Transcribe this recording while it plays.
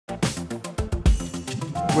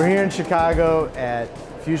We're here in Chicago at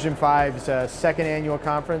Fusion5's second annual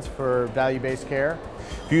conference for value-based care.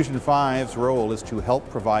 Fusion5's role is to help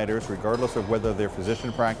providers, regardless of whether they're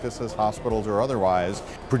physician practices, hospitals, or otherwise,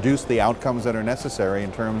 produce the outcomes that are necessary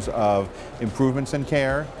in terms of improvements in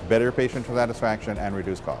care, better patient satisfaction, and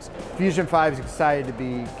reduced costs. Fusion5 is excited to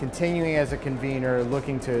be continuing as a convener,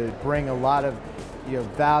 looking to bring a lot of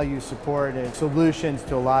value, support, and solutions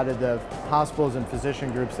to a lot of the hospitals and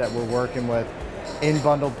physician groups that we're working with in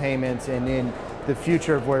bundled payments and in the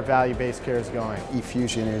future of where value-based care is going.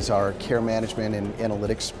 eFusion is our care management and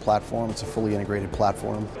analytics platform. It's a fully integrated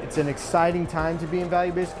platform. It's an exciting time to be in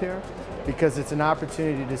value-based care because it's an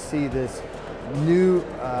opportunity to see this new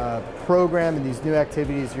program and these new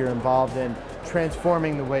activities you're involved in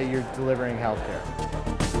transforming the way you're delivering healthcare.